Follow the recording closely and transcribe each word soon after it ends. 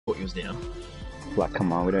he was down. Like,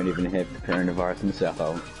 come on, we don't even have coronavirus in the South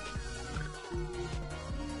Island.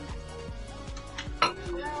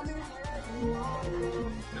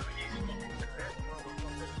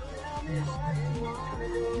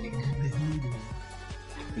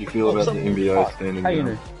 You feel about the NBA standing Hey, you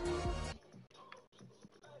down? know.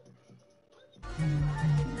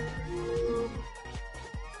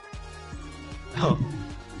 Oh.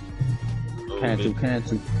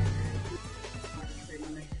 Cancel.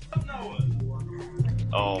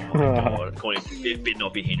 Oh my god. Corny, it better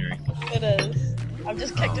not be Henry. It is. I've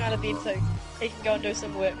just kicked him out of bed so he can go and do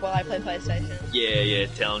some work while I play PlayStation. Yeah,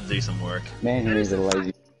 tell him to do some work. Man, Henry's a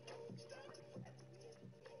lazy.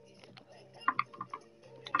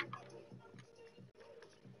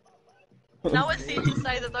 No one said to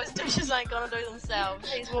say that those dishes ain't gonna do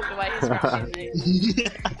themselves. He's walked away, he's rushing me.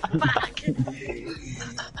 Fuck!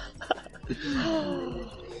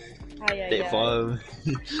 That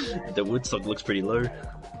 5. The Woodstock looks pretty low.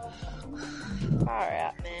 Far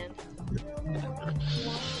out, man.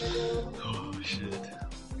 Oh shit.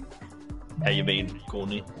 How you been,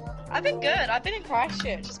 Courtney? I've been good. I've been in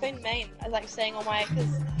Christchurch. It's been mean. I like seeing all my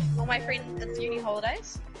friends. It's uni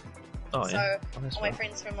holidays. Oh yeah. So all my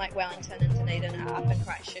friends from like Wellington and Dunedin are up in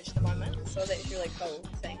Christchurch at the moment. So that's really cool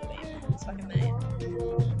seeing them. It's fucking mean.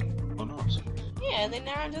 Oh nice. Yeah, and then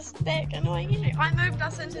now I'm just back annoying Henry. I moved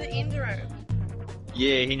us into the end room.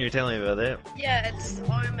 Yeah, Henry, tell me about that. Yeah, it's so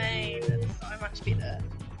mean. It's so much better.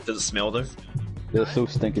 Does it smell though? They're so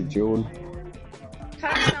stinking Jordan.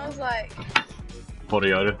 Kind of smells like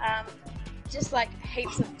Body odor. just like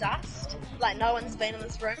heaps of dust. Like no one's been in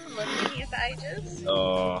this room and lived in here for ages.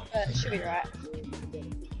 Oh. But it should be right.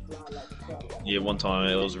 Yeah, one time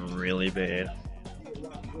it was really bad.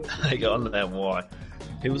 I don't know why.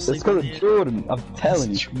 He was It's sleeping because of Jordan, I'm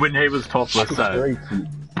telling you. When he was topless, though. Great.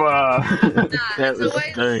 Bah! Nah, That was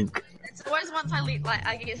stink. It's always once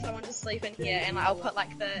I get someone to sleep in here and I'll put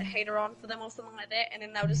like the heater on for them or something like that, and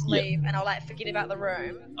then they'll just leave and I'll like forget about the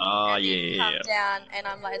room. Ah, and then yeah. come down and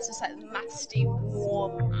I'm like, it's just like musty,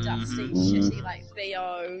 warm, dusty, shitty, like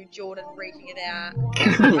BO, Jordan reeking it out.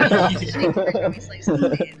 When he sleeps in the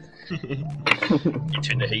bed. You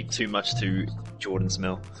turn the heat too much to Jordan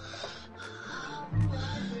smell.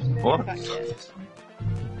 What? Fuck yeah.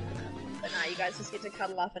 But nah, you guys just get to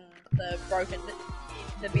cuddle up in the bed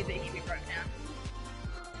that Henry broke down.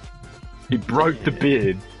 He broke the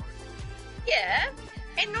bed. Yeah,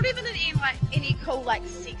 and not even in any cool, like,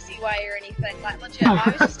 sexy way or anything. Like, legit, I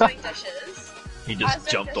was just doing dishes. He I just was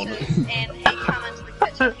doing jumped on dishes, it. and he come into the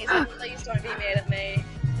kitchen. He's like, "Please don't be mad at me."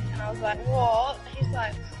 And I was like, "What?" He's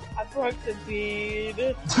like, "I broke the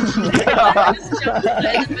bed." I just jumped on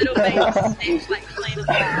it in the middle of me, just snatched like clean as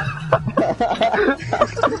that.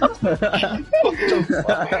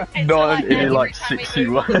 And so, Not in any, every like, time we sexy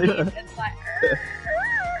move the way. bed, it's like.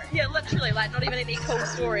 Yeah, literally, like, not even any cool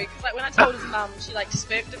story. Because, like, when I told his mum, she, like,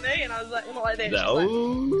 smirked at me, and I was like, well, not like that. No.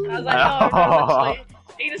 And I was like, no, literally.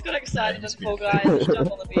 He just got excited and poor guy and just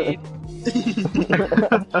jumped on the bed.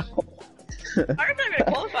 I reckon I'm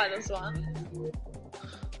gonna qualify this one.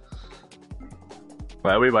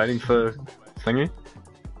 Wait, are we waiting for Thingy?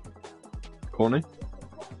 Corny?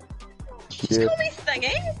 Just call me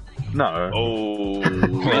Thingy? No. Oh,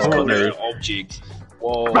 he's calling her an object.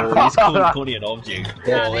 Whoa, he's calling Connie an object.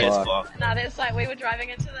 Nah, Oh, that's fucked. Nah, that's like, we were driving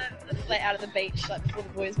into the flat out of the beach, like, before the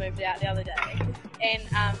boys moved out the other day. And,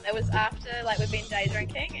 it was after, like, we'd been day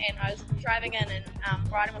drinking, and I was driving in, and,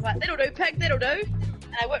 Brian was like, "That'll do, pig, that'll do."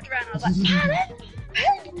 And I whipped around, and I was like, "Pardon?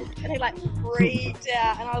 Pig?" And he, like, freaked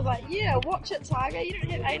out, and I was like, "Yeah, watch it, Tiger, you don't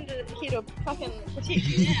have Aiden here to fucking protect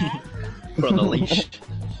you now." Put on the leash.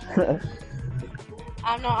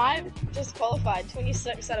 No, I just qualified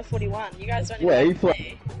 26 out of 41. You guys don't even Yeah, know you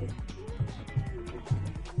me.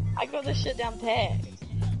 I got this shit down packed.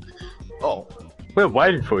 Oh. We're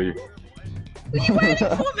waiting for you. Were you waiting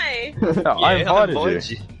for me? No, I invited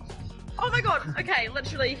you. Oh my god, okay,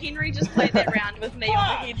 literally, Henry just played that round with me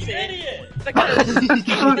on the headset. Because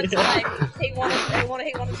he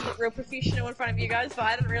wanted to look real professional in front of you guys, but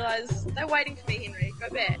I didn't realise they're waiting for me, Henry. Go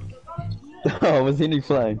back. Oh, was Henry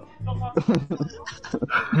playing? Go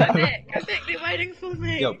back, they're waiting for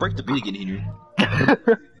me. Yo, break the bed again, Henry.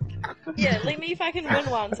 Yeah, let me fucking win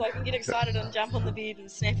one so I can get excited and jump on the bed and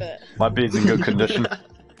snap it. My bed's in good condition.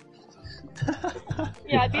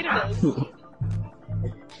 Yeah, I bet it is.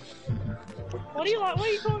 What are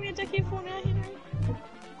you calling me a dickhead for now, Henry?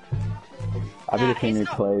 I bet if Henry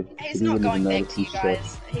played, He's he not wouldn't going have back noticed to you his shot.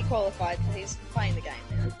 guys. He qualified, so he's playing the game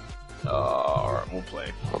now. Alright, we'll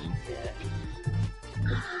play. Yeah.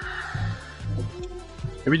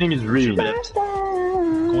 Everything is real.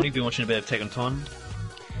 Corny, been watching a bit of Attack on Titan?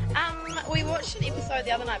 We watched an episode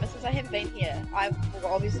the other night, but since I haven't been here, I've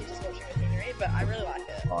obviously just watching with Henry, but I really like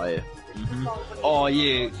it. Oh yeah. Oh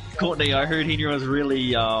yeah, Courtney. I heard Henry was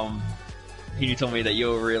really Henry told me that you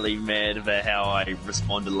were really mad about how I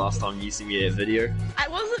responded last time you sent me that video. I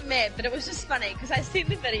wasn't mad, but it was just funny because I seen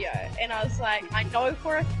the video and I was like, I know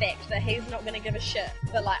for a fact that he's not going to give a shit,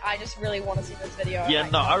 but like, I just really want to see this video. Yeah,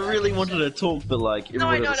 like, no, I really wanted to talk, but like,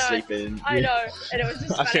 everyone was sleeping. I know, and it was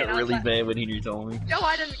just funny. I felt really like, bad when Henry told me. No,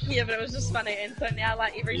 I didn't care, but it was just funny, and so now,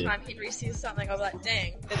 like, every time Henry says something, I'm like,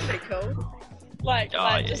 dang, that's pretty cool. Like,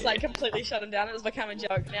 just like completely shut him down. It was become a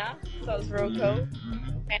joke now, so it was real cool.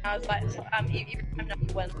 And I was like, every time he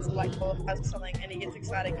wins, like, or something, and he gets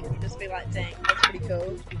excited, can you just be like, dang, that's pretty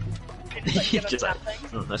cool? And just, like, give him something.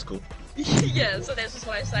 Oh, that's cool. Yeah, so that's just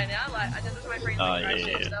what I say now. Like, I did this to my friends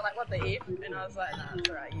and they're like, what the F? And I was like, nah,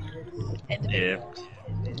 it's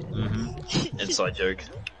alright. Inside joke.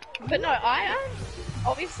 But no,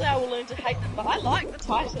 obviously I will learn to hate them, but I like the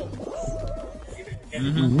Titans.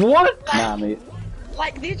 What? Like, Nah, mate.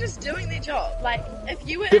 like, they're just doing their job. Like, if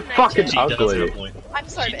you were They're in nature... fucking She does ugly. have a point. I'm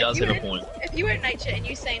sorry, She but does have a point. if you were in nature and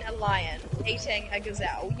you seen a lion eating a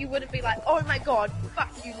gazelle, you wouldn't be like, oh my god, fuck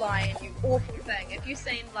you lion, you awful thing. If you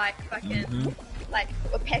seen, like, fucking, like,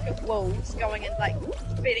 a pack of wolves going and, like,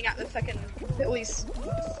 beating up the fucking, all these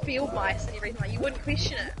field mice and everything, like, you wouldn't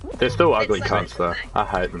question it. They're still ugly It's cunts though. thing. I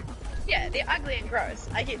hate them. Yeah, they're ugly and gross,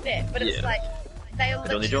 I get that, but it's like, they are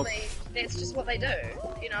They're doing their job. literally, that's just what they do,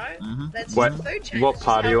 you know? That's What- just food chain. what It's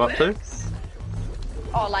part just are you how up it to? works.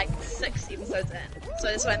 Oh, like 6 episodes in. So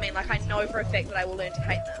that's what I mean, like I know for a fact that I will learn to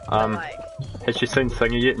hate them. But like, Has she seen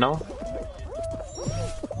Thingy yet, Noah?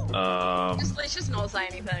 let's just not say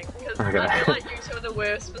anything, because Okay. I feel like you two are the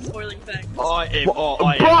worst for spoiling things. I am, What?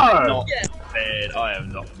 I Bro! am not Yeah. bad. I am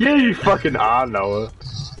not. Yeah, you fucking are, Noah.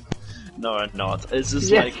 No, I'm not. It's just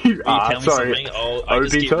Yeah, like, you are. tell me Sorry. something, I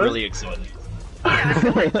just get Obito? really excited. Yeah, I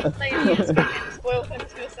feel like you're saying you spoil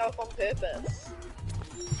things for yourself on purpose.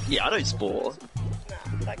 Yeah, I don't spoil. Nah,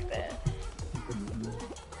 fuck that.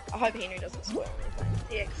 I hope Henry doesn't spoil anything.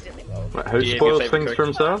 He accidentally will. Wait, who Do you have spoils your favourite things for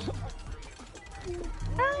himself?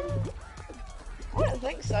 I don't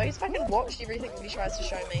think so. He's fucking watched everything that he tries to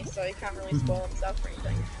show me, so he can't really spoil himself or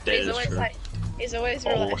anything. That He's is always true. like, he's always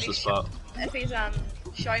I'll real, like, watch this part. if he's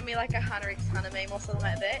showing me like a Hunter x Hunter meme or something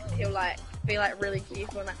like that, he'll like be like really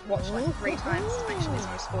careful and like watch like 3 times to make sure there's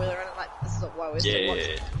no spoiler in it. Like, this is what we're still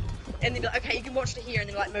watching. And then be like, okay, you can watch it here, and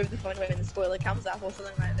then like move the phone away when the spoiler comes up or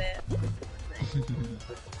something like that.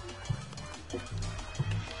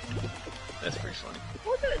 That's pretty funny.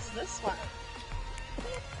 What is this one?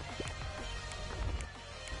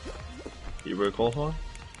 You were qualified?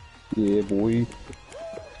 Yeah, boy.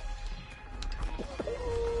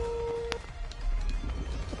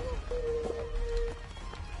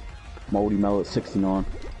 Moldy Mel at 69.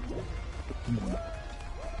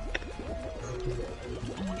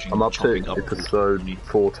 I'm up to episode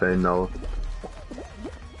 14, Noah.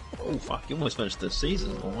 Oh fuck, you almost finished this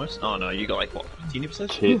season, almost. Oh no, you got like what, 10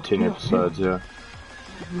 episodes? 10 episodes, yeah.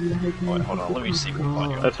 Wait, hold on, let me see what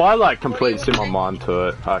I got. If I like completely set my mind to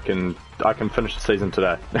it, I can finish the season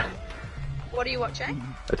today. What are you watching?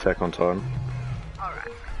 Attack on Titan. Alright.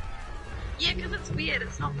 Yeah, because it's weird.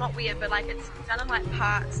 It's not weird, but like it's done in like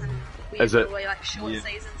parts and weird Is it? little, like short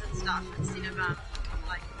seasons and stuff instead of like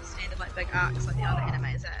standard like big arcs like the other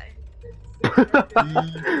animes, eh?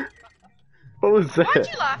 What was that? Why'd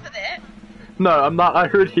you laugh at that? No, I'm not. I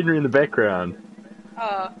heard Henry in the background.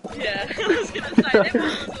 Oh, yeah. I was gonna say that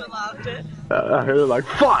was what I laughed at. I heard like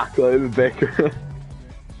fuck like in the background.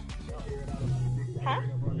 Huh?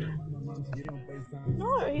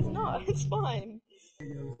 No, he's not. It's fine.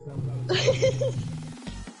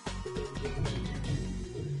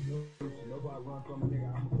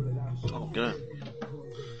 Oh, good.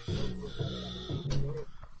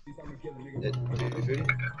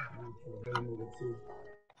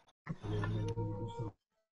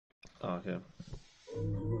 Oh, okay.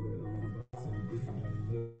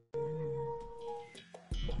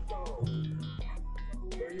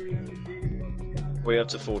 We're up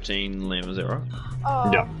to 14, Liam, is that right?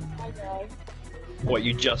 Oh, Yeah. my god. What,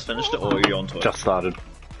 you just finished it or are you on to it? Just started.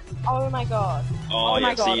 Oh my god. Oh, oh yeah,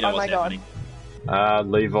 my so you god, know oh what's my god.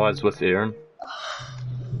 happening. Levi's with Aaron.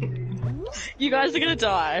 You guys are gonna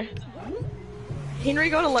die. Henry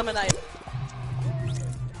got eliminated.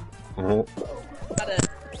 Oh. Got it.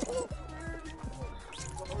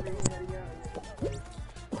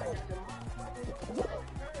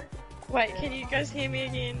 Wait, can you guys hear me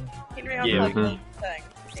again? Henry, Yeah, unplugged we the thing.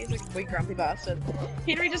 He's a wee grumpy bastard.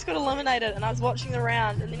 Henry just got eliminated, and I was watching the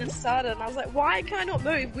round, and then it started, and I was like, why can I not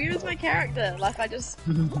move? Where is my character? Like, I was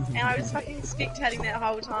fucking spectating that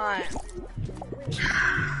whole time.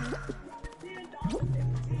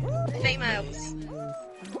 Females.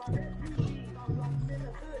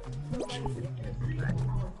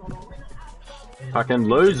 Fucking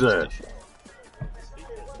loser.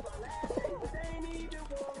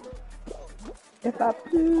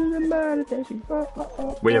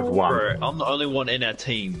 We have one. Bro, I'm the only one in our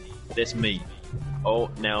team. That's me. Oh,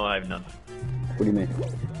 now I have none. What do you mean?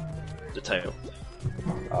 The tail.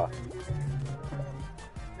 Oh.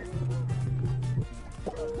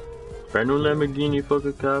 Brand new Lamborghini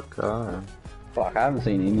fucking cop car. Fuck, I haven't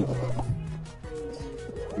seen any.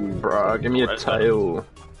 Bro, give me a tail.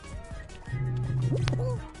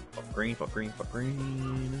 Fuck green, fuck green, fuck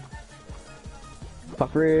green.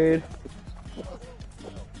 Fuck red.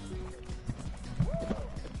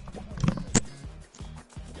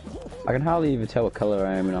 I can hardly even tell what colour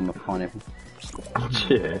I am and I'm a pineapple.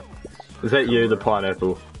 Yeah. Is that you, the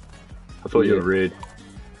pineapple? I thought you were red.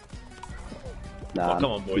 Nah, Oh,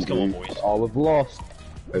 come on, boys, come on, boys. Oh, we've lost.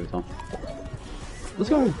 Overtime. Let's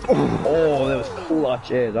go. Oh, that was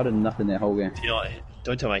clutch as. I did nothing that whole game. You know what?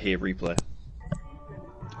 Don't tell my hair replay.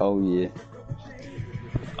 Oh, yeah.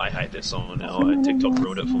 I hate this song now. TikTok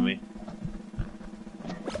ruined it for me.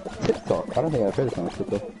 TikTok. I don't think I've heard of something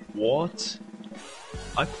TikTok. What?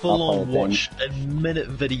 I full I'll on play a watched a minute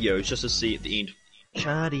videos just to see at the end.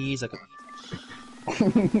 Charties, like a...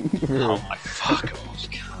 Oh my fuck off,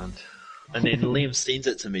 cunt. And then Liam sends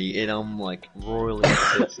it to me, and I'm like royally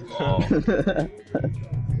pissed off.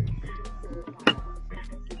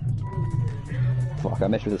 Fuck, I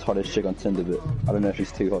matched with this hottest chick on Tinder, but I don't know if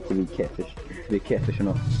she's too hot to be catfish or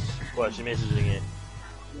not. What, she messaging you?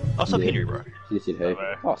 Oh, stop Yeah. Henry, bro. She just said, hey.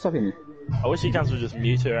 Alright. Oh, stop him. I wish you guys would just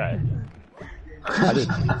mute her, eh? I did.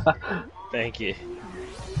 Thank you.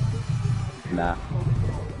 Nah.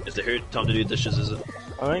 Is it her time to do dishes, is it?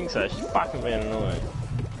 I think so, she's fucking being annoying.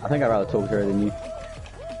 I think I'd rather talk to her than you.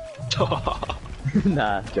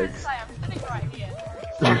 Nah, jokes. Say, I'm sitting right here.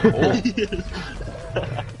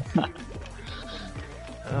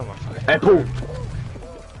 Oh my fucking... Apple!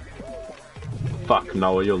 Fuck,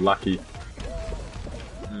 Noah, you're lucky.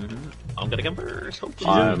 I'm gonna come first. Hope She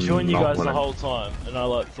you- I'm didn't join you not guys the winning. whole time, and I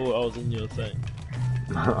like thought I was in your thing.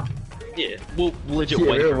 Yeah, we'll legit Yeah,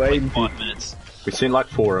 wait we're for waiting like for 5 minutes. We sent like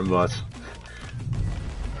 4 invites.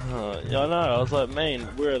 Yeah, I know, I was like, man,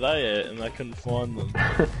 where are they at? And I couldn't find them.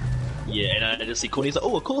 Yeah, and I just see Courtney's like,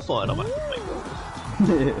 oh, a qualified. I'm like,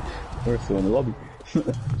 wait. We're still in the lobby.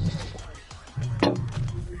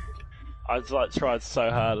 I like tried so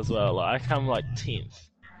hard as well, like I come like 10th.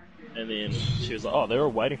 And then she was like, oh, they're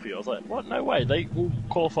all waiting for you. I was like, what? No way, they all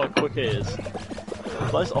qualified quick as.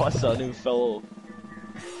 Those ice didn't even fell off.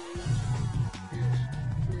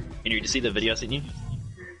 And you see the video I sent you?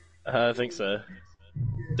 I think so.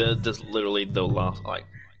 Just literally the last, like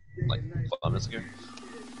 5 minutes ago.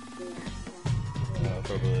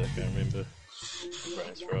 Probably, I can't remember.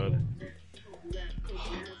 Brain's fried.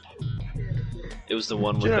 It was the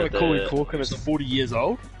one Do with you know the... Macaulay Culkin is 40 years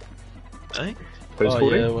old? Eh? Who's oh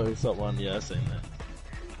 40? yeah, well, it's not one, yeah, I've seen that.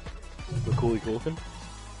 Macaulay Culkin?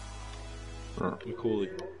 Oh. Macaulay.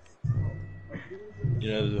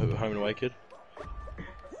 You know the Home and Away kid?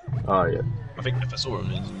 Oh yeah. I think if I saw him,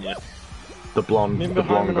 then yeah. The blonde Remember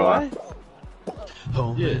Home and guy. Away?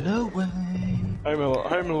 Home Yeah. and away.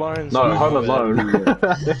 Home Alone's No, Home Alone. I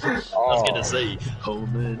was gonna say,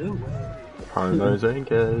 home and away. Home those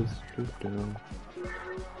anchors.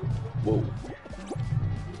 Whoa.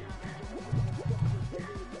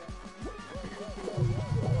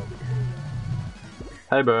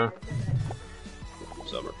 Hey bro.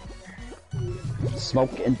 What's up, bro?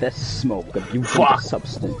 Smoke and this smoke, a beautiful Fuck.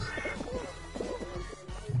 substance.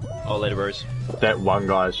 Oh, later, bros. That one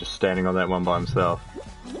guy is just standing on that one by himself.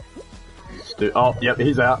 Oh, yep,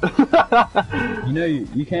 he's out. You know,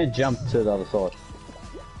 you can't jump to the other side.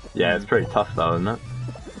 Yeah, it's pretty tough though, isn't it?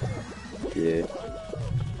 Yeah.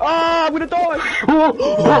 Ah, I'm gonna die!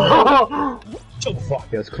 Oh, Fuck,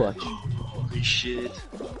 that was clutch. Holy shit.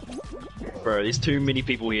 Bro, there's too many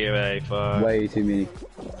people here, eh? Fuck. Way too many.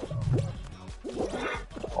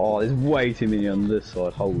 Oh, there's way too many on this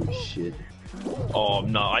side. Holy shit. Oh,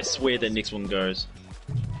 no, I swear the next one goes.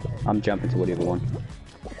 I'm jumping to whatever one.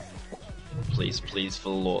 Please, please, for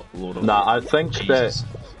the Lord of Nah, I think Jesus.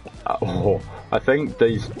 that. I think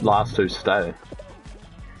these last two stay.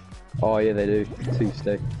 Oh yeah, they do. 2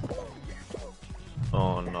 stay.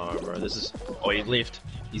 Oh no, bro, this is... Oh, he left.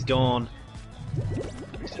 He's gone. Do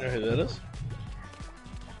you know who that is?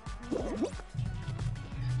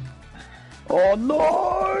 Oh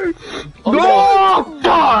no! Oh,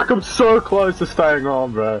 fuck! I'm so close to staying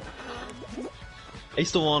on, bro. Are you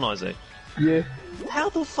still on, Isaac? Yeah. How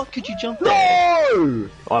the fuck could you jump there? No!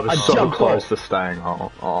 I was I so jumped close off. to staying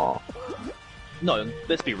on. Oh. No,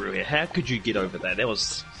 let's be real here. How could you get over that? That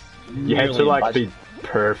was. You had to, like, really be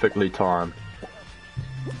perfectly timed.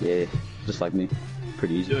 Yeah, just like me.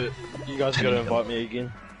 Pretty easy. Do it. You guys gotta invite me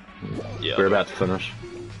again. Yeah. We're about to finish.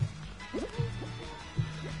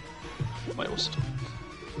 Wait, what's it?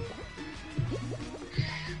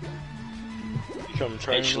 You come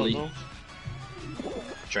training Actually- right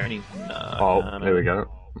Training? No. Oh, no, no. there we go.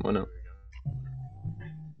 Why not?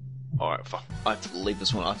 Alright, fuck. I have to leave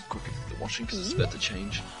this one. I have to quickly get watching because it's about to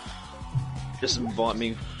change. Just invite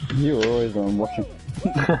me. You're always on watching.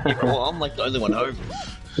 Yeah, well, I'm like the only one home.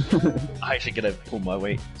 I actually gotta pull my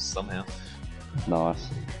weight somehow. Nice.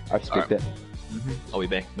 I respect Alright. that. I'll be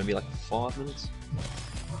back maybe like 5 minutes.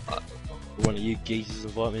 now? One of you geezers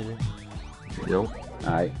invite me then. Yo.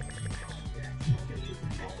 Alright.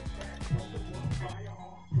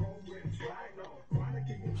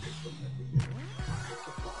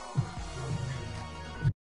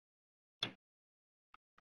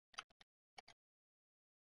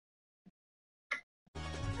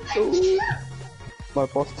 My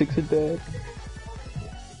boss takes a dad.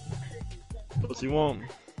 What's he want?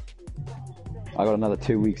 I got another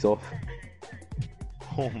 2 weeks off.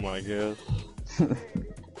 Oh my god.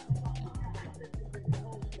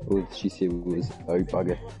 All she said was, oh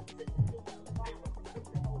bugger.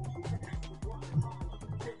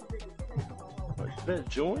 Like, did that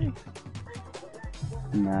join?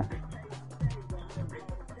 Nah.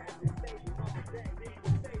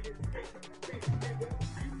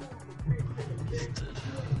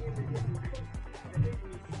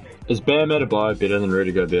 Is Bear Metabuy better than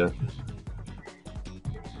Rudy Gobert?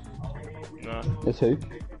 No. That's who?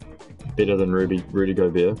 Better than Rudy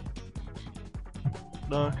Gobert?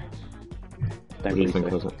 No. Don't What do you really think,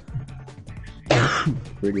 so. was it?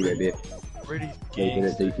 Really great bit. Rudy's Very good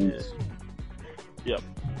at gangster. defense. Yeah. Yep.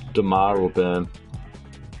 DeMar or Bam?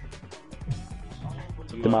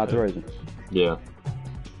 DeMar DeRozan. Yeah.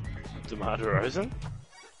 DeMar DeRozan?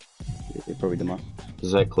 Yeah, probably DeMar.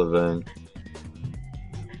 Zach LaVine.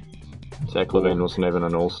 Zach LaVine wasn't even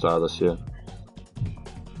an all-star this year.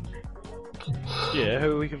 Yeah,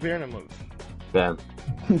 who are we comparing him with? Bam.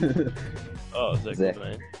 Oh, Zach Zach.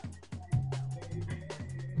 LaVine.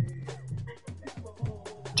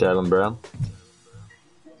 Jalen Brown.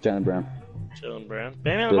 Jalen Brown. Jalen Brown.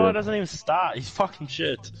 Bam Yeah. Adebayo doesn't even start. He's fucking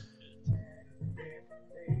shit.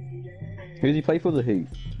 Who does he play for? The Heat.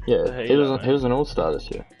 Yeah, The he was Heat, he was an all-star this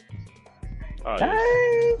year. Oh,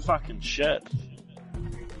 Hey! he's fucking shit.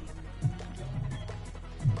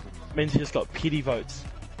 Means he just got pity votes.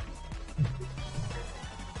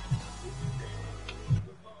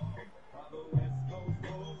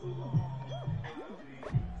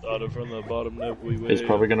 Started from the bottom, never we will. He's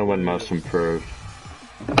probably going to win Most Improved.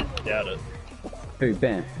 Doubt it. Who?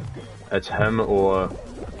 Bam. It's him or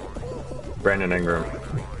Brandon Ingram.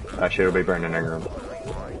 Actually, it'll be Brandon Ingram.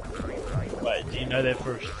 Wait, do you know that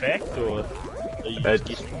for a fact, or are you just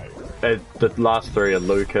It's- guessing? The last three are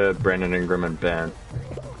Luca, Brandon Ingram, and Bam.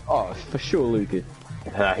 Oh, for sure, Luca.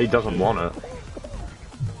 He doesn't want it.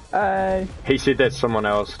 Hey. He said that someone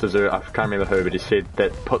else deserved. I can't remember who, but he said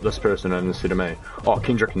that put this person in instead of me. Oh,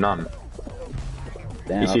 Kendrick Nunn.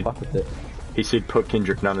 Damn, You I see- fuck with it. He said put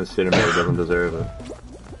Kendrick Nunn instead of me. He doesn't deserve it.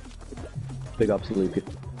 Big ups to Luca.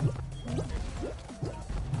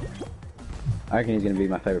 I reckon he's gonna be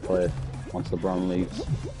my favorite player once LeBron leaves.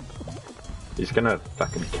 He's gonna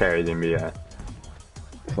fucking carry the NBA.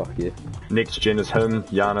 Fuck yeah. Next gen is him,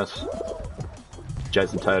 Giannis,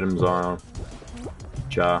 Jason Tatum, Zion,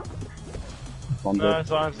 Ja. Rondo. No,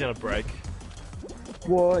 Zion's gonna break.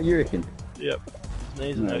 What you reckon? Yep. His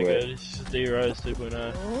knees are No no way. good. He's just D-Rose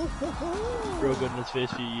 2.0. Real good in his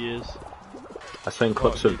first few years. I've seen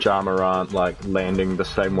clips of Ja Morant like landing the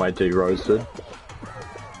same way D Rose did.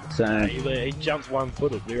 So, He jumps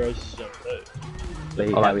 1-footed. D-Rose just jumps 2. but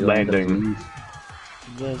I like how he lands on his landing. knees.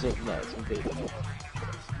 He lands up, no, it's completely different.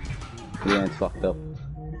 He lands fucked up.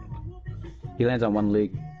 He lands on one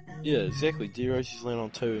leg. Yeah, exactly. D-Rose just land on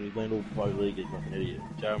 2 and he land all bow-legged like an idiot.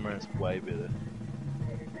 Ja Morant's way better.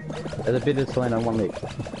 Is it better to land on one leg?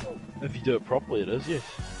 If you do it properly, it is, yes.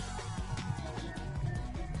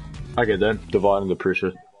 I get that, dividing the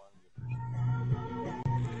pressure.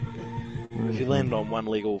 If you land on one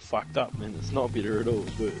leg all fucked up, then it's not better at all,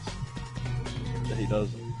 it's worse. But he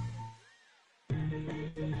doesn't.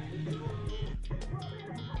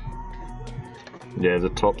 Yeah, the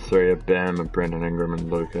top three are Bam and Brandon Ingram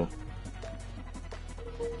and Luca.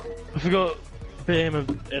 forgot Bam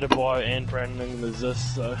had a bio and Brandon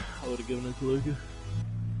exists, so I would have given it to Luca.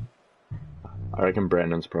 I reckon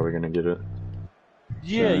Brandon's probably gonna get it.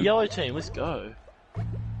 Yeah, yellow team, let's go.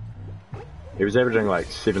 He was averaging like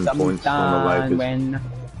 7 points on the Lakers. When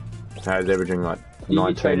He was averaging like you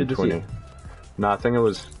 19, traded this 20. year? No, I think it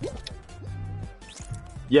was...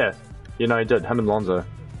 Yeah, you know he did, him and Lonzo.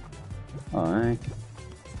 Alright.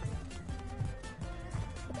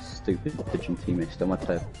 Stupid pigeon teammate stole my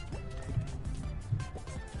tail.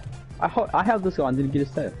 I held this guy and didn't get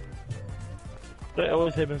his tail. That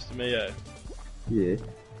always happens to me, eh? Yeah.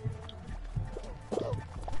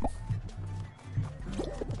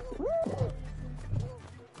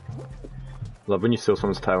 Love when you steal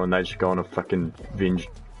someone's tail and they just go on a fucking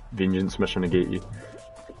vengeance mission to get you.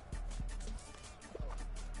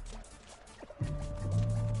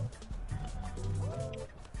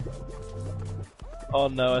 Oh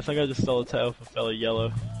no, I think I just stole a tail for fellow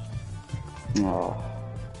yellow. Oh.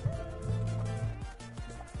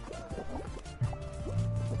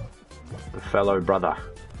 The fellow brother.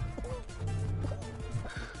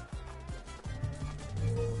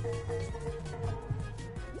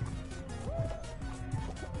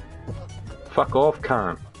 Fuck off,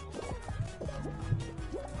 cunt.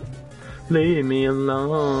 Leave me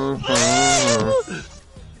alone.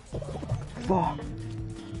 Fuck.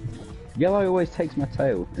 Yellow always takes my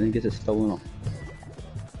tail and then gets it stolen off.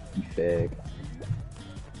 You fag.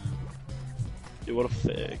 Yeah, what a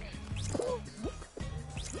fag.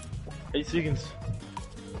 8 seconds.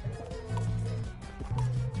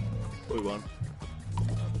 We won.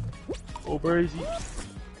 Oh, Brazy.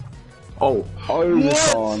 Oh,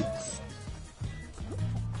 Overtime.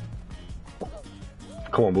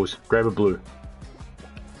 come on, boys. Grab a blue.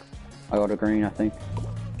 I got a green, I think.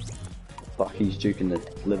 Fuck, he's juking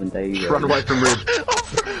the living day. Just run away from red.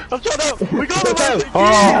 I'm trying to. We got him!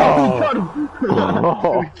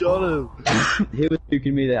 Oh! We got him! He was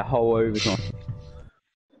juking me that whole overtime.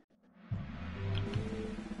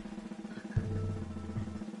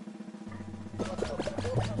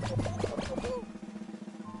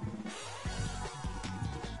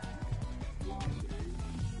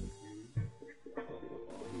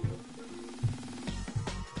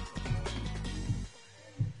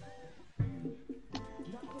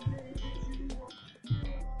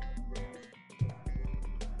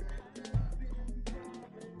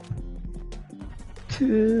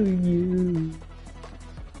 To you.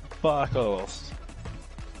 Fuck, I lost.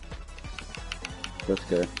 Let's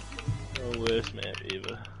go. The worst map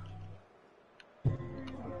ever.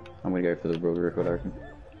 I'm gonna go for the world record, I reckon.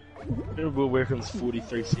 World record's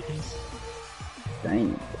 43 seconds.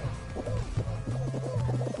 Dang.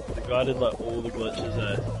 The guy did like all the glitches,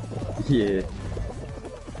 eh? Yeah.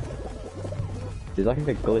 There's like a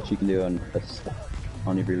glitch you can do on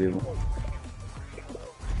every level.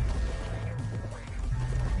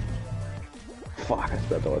 Fuck, I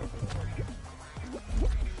spelled died.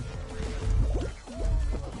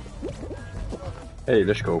 Hey,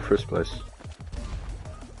 let's go first place.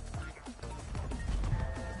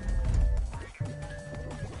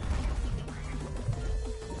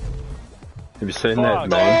 Have you seen that Fuck,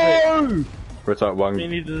 meme? Where it's like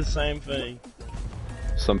Benny did the same thing.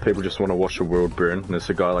 some people just want to watch the world burn, and there's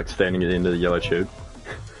a guy like standing at the end of the yellow tube.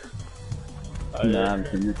 Oh, yeah. Nah, I'm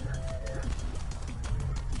kidding.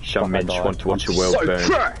 Some Fuck, men I just died. want to watch the I'm world so burn.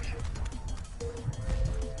 trash.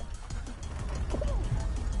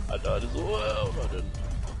 I died as well, I didn't.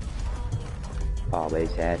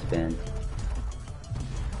 Always has been.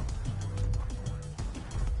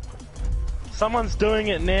 Someone's doing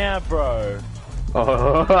it now, bro.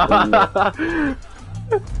 Oh,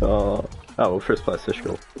 oh well, first place, let's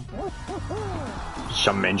go.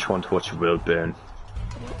 Some men just want to watch the world burn.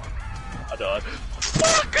 I died.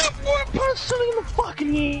 Fuck up! What? Punch something in the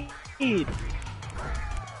fucking head!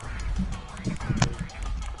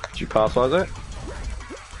 Did you pass Isaac?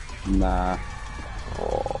 Nah,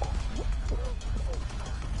 Oh.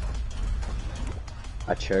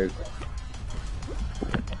 I choked.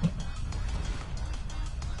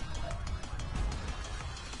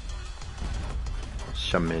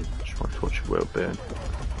 Some men just want to watch the world burn.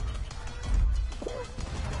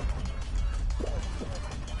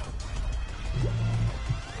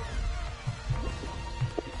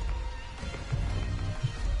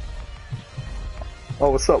 Oh,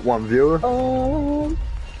 what's up, one viewer? Oh,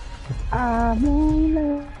 I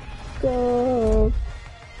wanna go.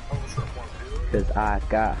 Cause I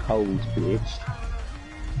got hoes, bitch.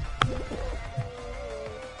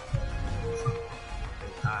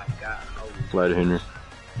 I got hoes. Later, Henry.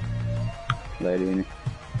 Later, Henry.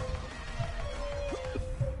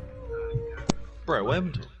 Bro, what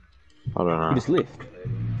happened to him? I don't You know. just left.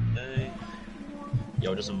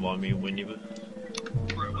 Yo, just invite me whenever.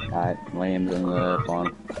 Alright, Liam's in the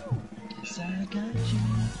final.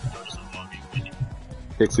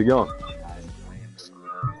 Hexagon.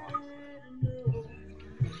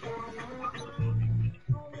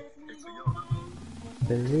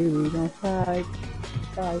 Baby, we gon' fight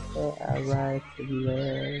for our right to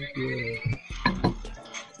love you.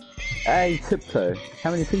 Hey, Tiptoe,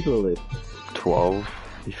 how many people are left? 12. Are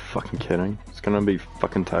you fucking kidding? It's gonna be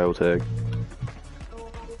fucking tail tag.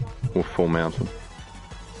 Or full mountain.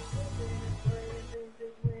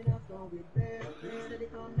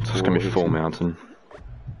 So it's gonna be full mountain.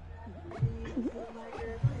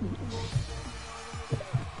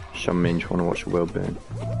 Some men trying to watch the world burn.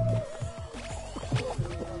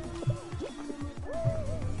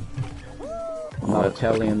 No,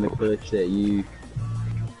 tell Liam the glitch that you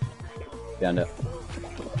found out.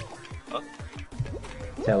 What?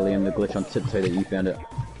 Tell Liam the glitch on Tiptoe that you found out.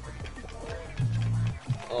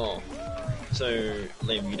 Oh. So,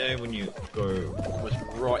 Liam, you know when you go almost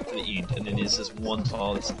right to the end, and then there's this one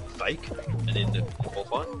tile that's fake, and then the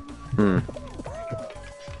qualify? Hmm.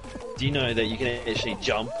 Do you know that you can actually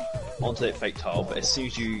jump onto that fake tile, but as soon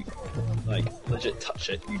as you, like, legit touch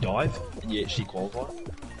it, you dive, and you actually qualify?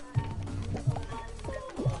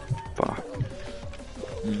 Fuck.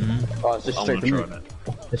 Mm-hmm. Oh, it's just I'm straight gonna to try me.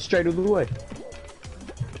 that. It's straight all the way.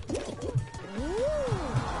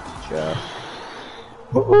 Sure.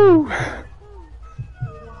 Woo!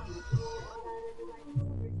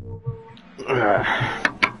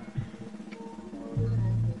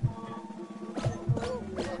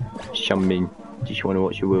 Xiangming, just want to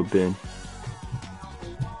watch your world burn.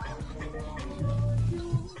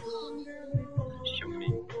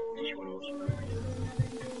 Xiangming, just want to watch your world burn.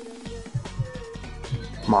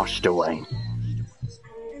 Master Wayne.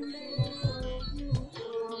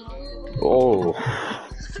 Oh.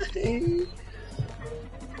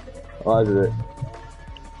 Why is it?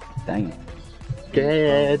 Dang it.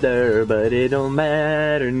 Together, but it don't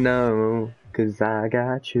matter, no, 'cause I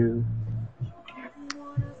got you.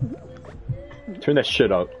 Turn that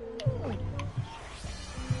shit up.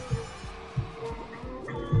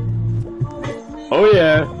 Oh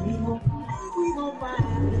yeah.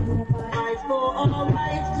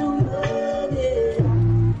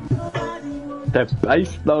 That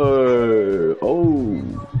bass though. Oh.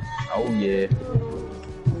 Oh yeah.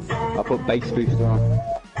 I put bass booster on.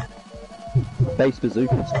 Bass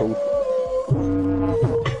bazooka, it's cool.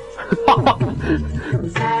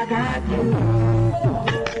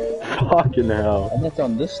 Fucking hell. And that's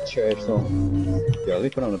on this trash song. Yeah, let me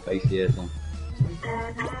put on a bass here song.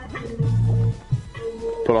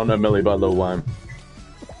 Put on a Millie by Lil Wayne.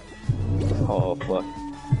 Oh fuck.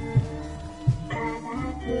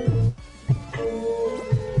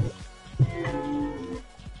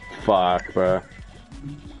 Fuck, bro.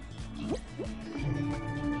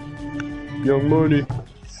 Young Money.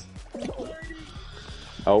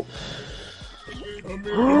 Oh.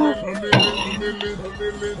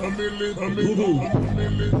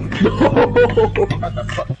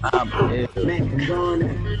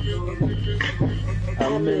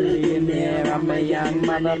 I'm a millionaire, I'm a young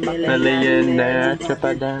motherfucker. Millionaire,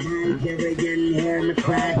 Chapada.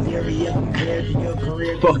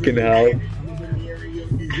 Fucking hell.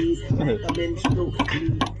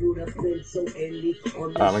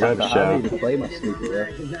 I'm gonna I show. need to play my speaker, yeah.